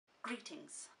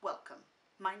Greetings, welcome.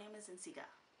 My name is Insiga.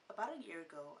 About a year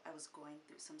ago, I was going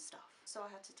through some stuff, so I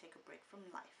had to take a break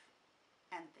from life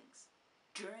and things.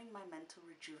 During my mental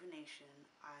rejuvenation,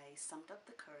 I summed up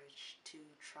the courage to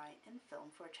try and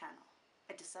film for a channel.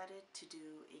 I decided to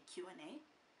do a Q&A.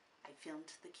 I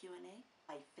filmed the Q&A.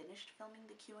 I finished filming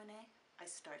the Q&A. I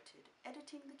started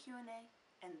editing the Q&A,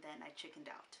 and then I chickened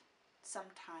out.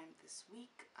 Sometime this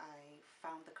week, I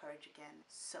found the courage again,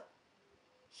 so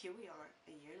here we are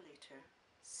a year later,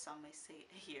 some may say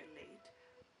a year late,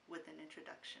 with an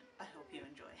introduction. I hope you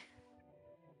enjoy.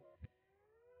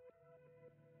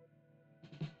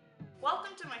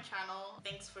 Welcome to my channel.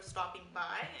 Thanks for stopping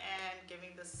by and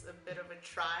giving this a bit of a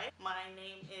try. My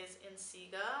name is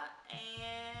Insiga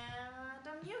and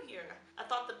I'm new here. I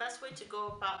thought the best way to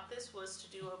go about this was to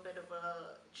do a bit of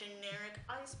a generic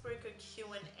icebreaker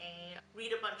Q&A,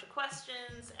 read a bunch of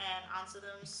questions and answer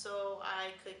them so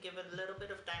I could give a little bit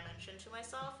of dimension to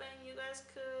myself and you guys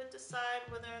could decide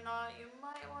whether or not you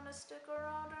might want to stick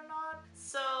around or not.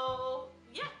 So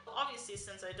yeah, obviously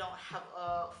since I don't have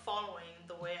a following,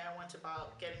 the way I went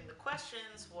about getting the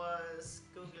questions was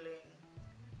Googling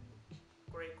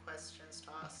great questions to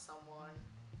ask someone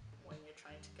when you're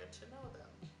trying to get to know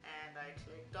them. And I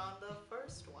clicked on the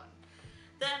first one.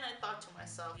 Then I thought to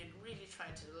myself, you're really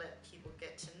trying to let people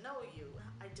get to know you.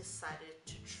 I decided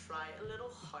to try a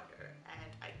little harder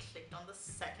and I clicked on the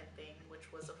second thing,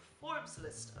 which was a Forbes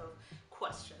list of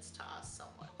questions to ask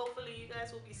someone. Hopefully you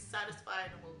guys will be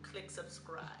satisfied and will click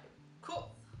subscribe.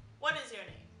 Cool. What is your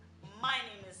name? My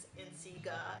name is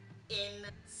Insiga.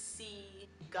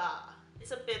 Insiga.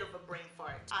 It's a bit of a brain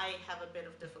fart. I have a bit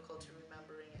of difficulty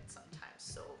remembering it sometimes,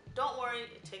 so don't worry,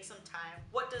 it takes some time.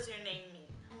 What does your name mean?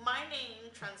 My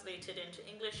name translated into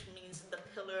English means the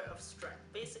pillar of strength.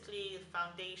 Basically, the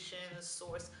foundation, the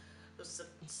source of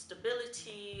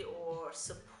stability or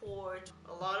support.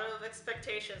 A lot of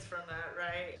expectations from that,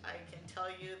 right? I can tell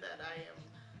you that I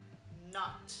am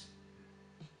not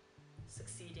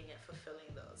succeeding at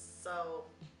fulfilling those. So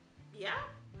yeah,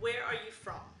 where are you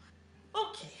from?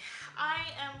 Okay, I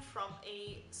am from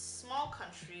a small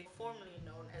country formerly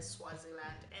known as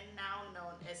Swaziland and now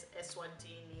known as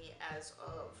Eswatini as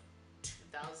of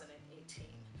 2018.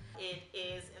 It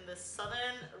is in the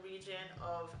southern region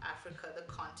of Africa, the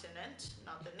continent,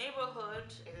 not the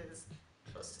neighborhood. It is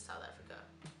close to South Africa.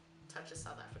 Touches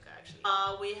South Africa actually.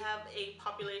 We have a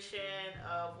population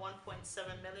of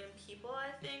 1.7 million people,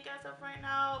 I think, as of right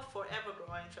now. Forever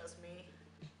growing, trust me.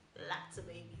 Lots of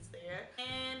babies there.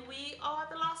 And we are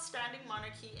the last standing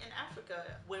monarchy in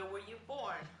Africa. Where were you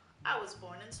born? I was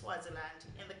born in Swaziland,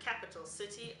 in the capital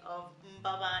city of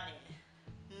Mbabane.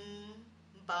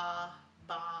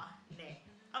 Mbabane.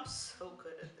 I'm so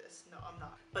good at this. No, I'm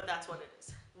not. But that's what it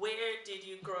is. Where did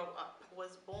you grow up? I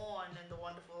was born in the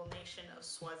wonderful nation of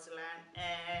Swaziland,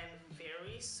 and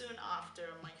very soon after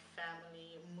my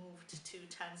family moved to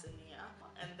Tanzania,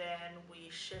 and then we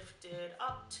shifted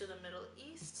up to the Middle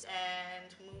East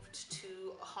and moved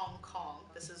to Hong Kong.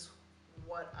 This is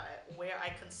where I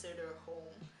consider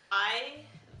home. I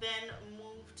then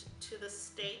moved to the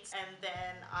States and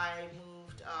then I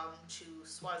moved to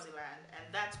Swaziland,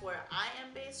 and that's where I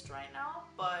am based right now,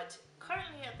 but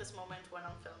currently at this moment when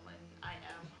I'm filming I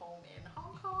am home in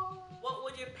Hong Kong. What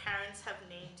would your parents have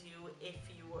named you if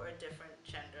you were a different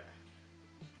gender?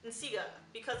 Nsiga,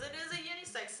 because it is a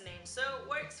unisex name, so it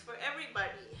works for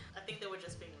everybody. I think they were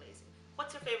just being lazy.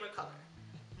 What's your favorite color?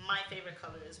 My favorite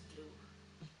color is blue.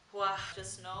 Wow,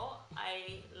 just know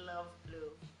I love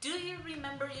blue. Do you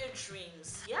remember your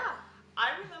dreams? Yeah,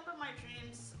 I remember my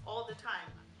dreams all the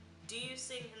time. Do you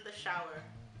sing in the shower?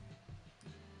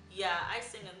 Yeah, I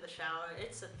sing in the shower.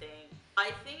 It's a thing.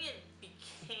 I think it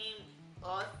became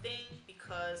a thing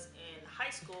because in high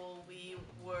school we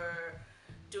were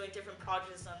doing different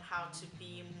projects on how to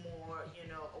be more,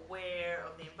 aware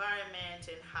of the environment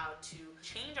and how to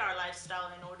change our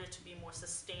lifestyle in order to be more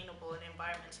sustainable and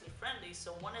environmentally friendly.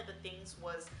 So one of the things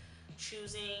was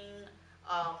choosing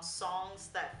songs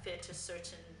that fit a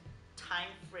certain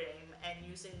time frame and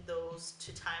using those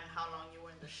to time how long you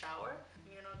were in the shower.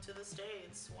 To this day,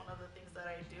 it's one of the things that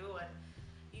I do, and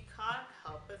you can't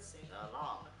help but sing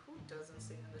along. Who doesn't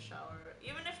sing in the shower?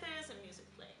 Even if there isn't music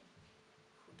playing,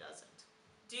 who doesn't?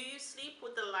 Do you sleep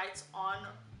with the lights on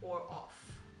or off?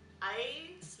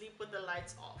 I sleep with the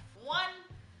lights off. One,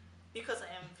 because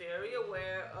I am very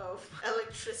aware of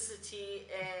electricity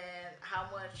and how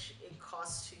much it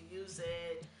costs to use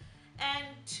it. And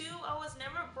two, I was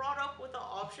never brought up with the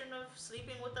option of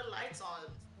sleeping with the lights on.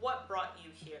 What brought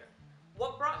you here?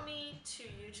 What brought me to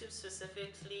YouTube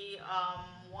specifically?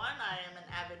 One, I am an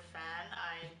avid fan.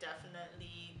 I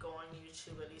definitely go on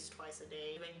YouTube at least twice a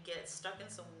day, even get stuck in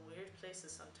some weird places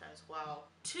sometimes. Wow.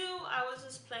 Two, I was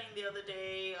just playing the other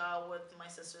day with my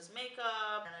sister's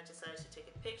makeup, and I decided to take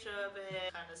a picture of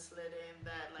it. Kind of slid in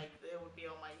that like it would be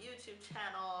on my YouTube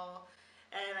channel.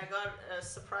 And I got a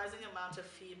surprising amount of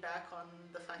feedback on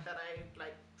the fact that I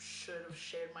like should have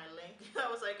shared my link.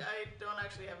 I was like, I don't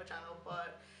actually have a channel,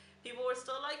 but people were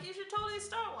still like, you should totally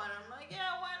start one. I'm like,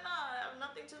 yeah, why not? I have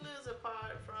nothing to lose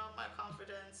apart from my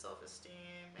confidence,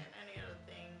 self-esteem, and any other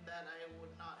thing that I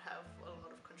would not have a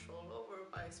lot of control over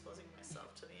by exposing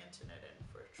myself to the internet and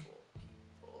virtual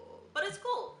people. But it's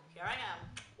cool. Here I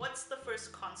am. What's the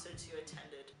first concert you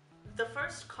attended? The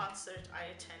first concert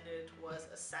I attended was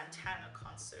a Santana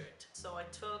concert. So I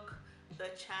took the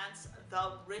chance,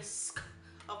 the risk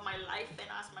of my life, and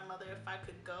asked my mother if I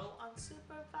could go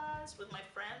unsupervised with my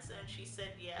friends, and she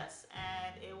said yes,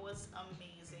 and it was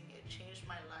amazing. It changed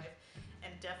my life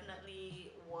and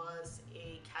definitely was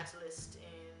a catalyst in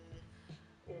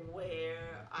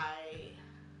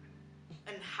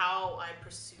how I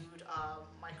pursued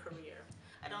my career.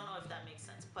 I don't know if that makes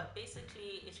sense, but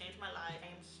basically it changed my life. I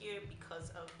am here because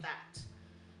of that.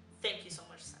 Thank you so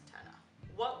much, Santana.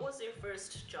 What was your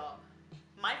first job?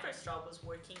 My first job was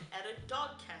working at a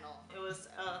dog kennel. It was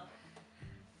a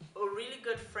really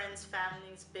good friend's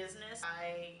family's business.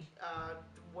 I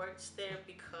worked there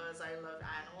because I love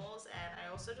animals, and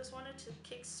I also just wanted to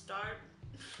kickstart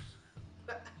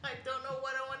I don't know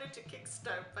what I wanted to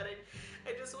kickstart, but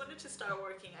I just wanted to start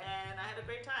working, and I had a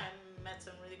great time. Met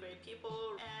some really great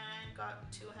people and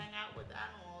got to hang out with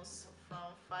animals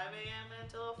from 5 a.m.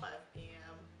 until 5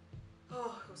 p.m.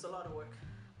 Oh, it was a lot of work,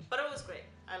 but it was great.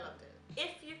 I loved it.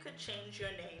 If you could change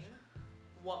your name,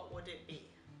 what would it be?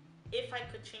 If I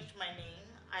could change my name,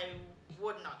 I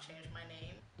would not change my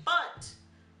name, but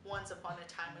once upon a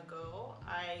time ago,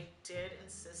 I did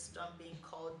insist on being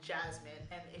called Jasmine.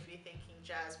 And if you're thinking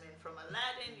Jasmine from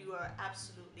Aladdin, you are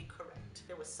absolutely correct.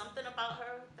 There was something about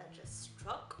her that just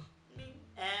struck me,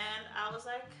 and I was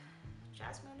like,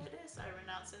 Jasmine it is. I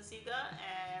renounced Nsiga,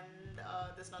 and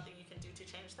there's nothing you can do to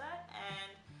change that.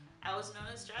 And I was known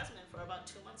as Jasmine for about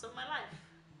 2 months of my life.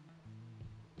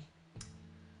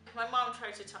 My mom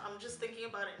tried to tell, I'm just thinking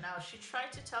about it now, she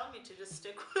tried to tell me to just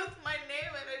stick with my name,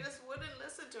 and I just wouldn't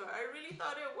listen to her. I really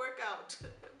thought it would work out,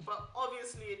 but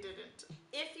obviously it didn't.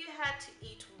 If you had to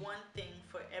eat one thing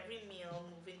for every meal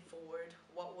moving forward,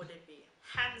 what would it be?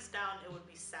 Hands down, it would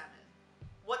be salmon.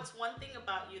 What's one thing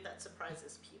about you that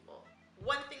surprises people?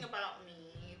 One thing about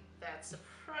me that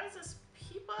surprises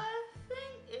people, I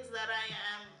think, is that I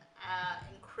am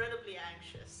incredibly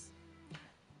anxious.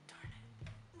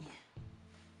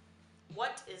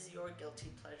 What is your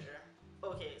guilty pleasure?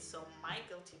 Okay, so my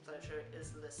guilty pleasure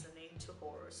is listening to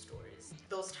horror stories.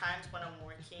 Those times when I'm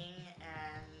working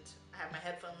and I have my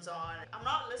headphones on, I'm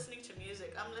not listening to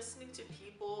music, I'm listening to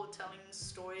people telling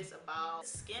stories about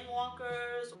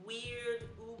skinwalkers, weird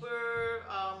Uber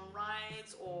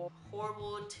rides, or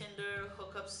horrible Tinder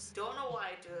hookups. Don't know why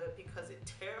I do it, because it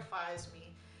terrifies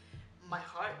me. My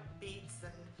heart beats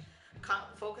and can't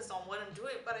focus on what I'm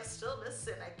doing, but I still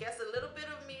listen. I guess a little bit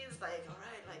of me is like, all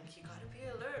right, like you gotta be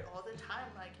alert all the time.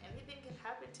 Like anything can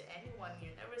happen to anyone.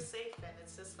 You're never safe, and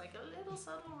it's just like a little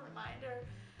subtle reminder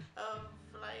of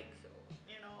like,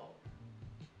 you know,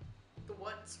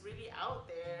 what's really out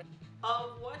there.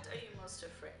 What are you most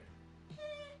afraid?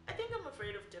 I think I'm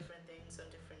afraid of different things on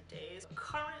different days.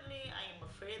 Currently, I am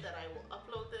afraid that I will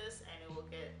upload this and it will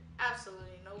get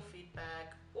absolutely no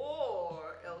feedback,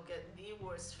 or it'll get the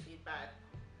worst feedback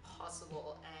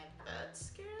possible, and that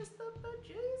scares the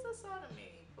bejesus out of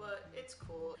me, but it's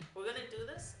cool. We're gonna do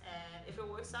this, and if it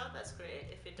works out, that's great.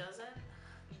 If it doesn't,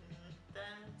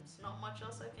 then there's not much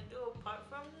else I can do apart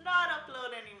from not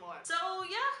upload anymore. So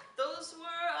yeah, those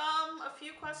were a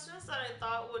few questions that I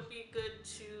thought would be good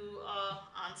to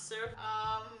answer.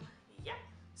 Yeah.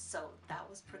 So that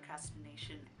was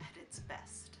procrastination at its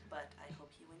best, but I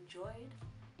hope you enjoyed.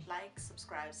 Like,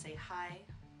 subscribe, say hi.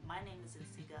 My name is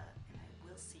Nsiga, and I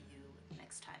will see you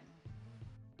next time.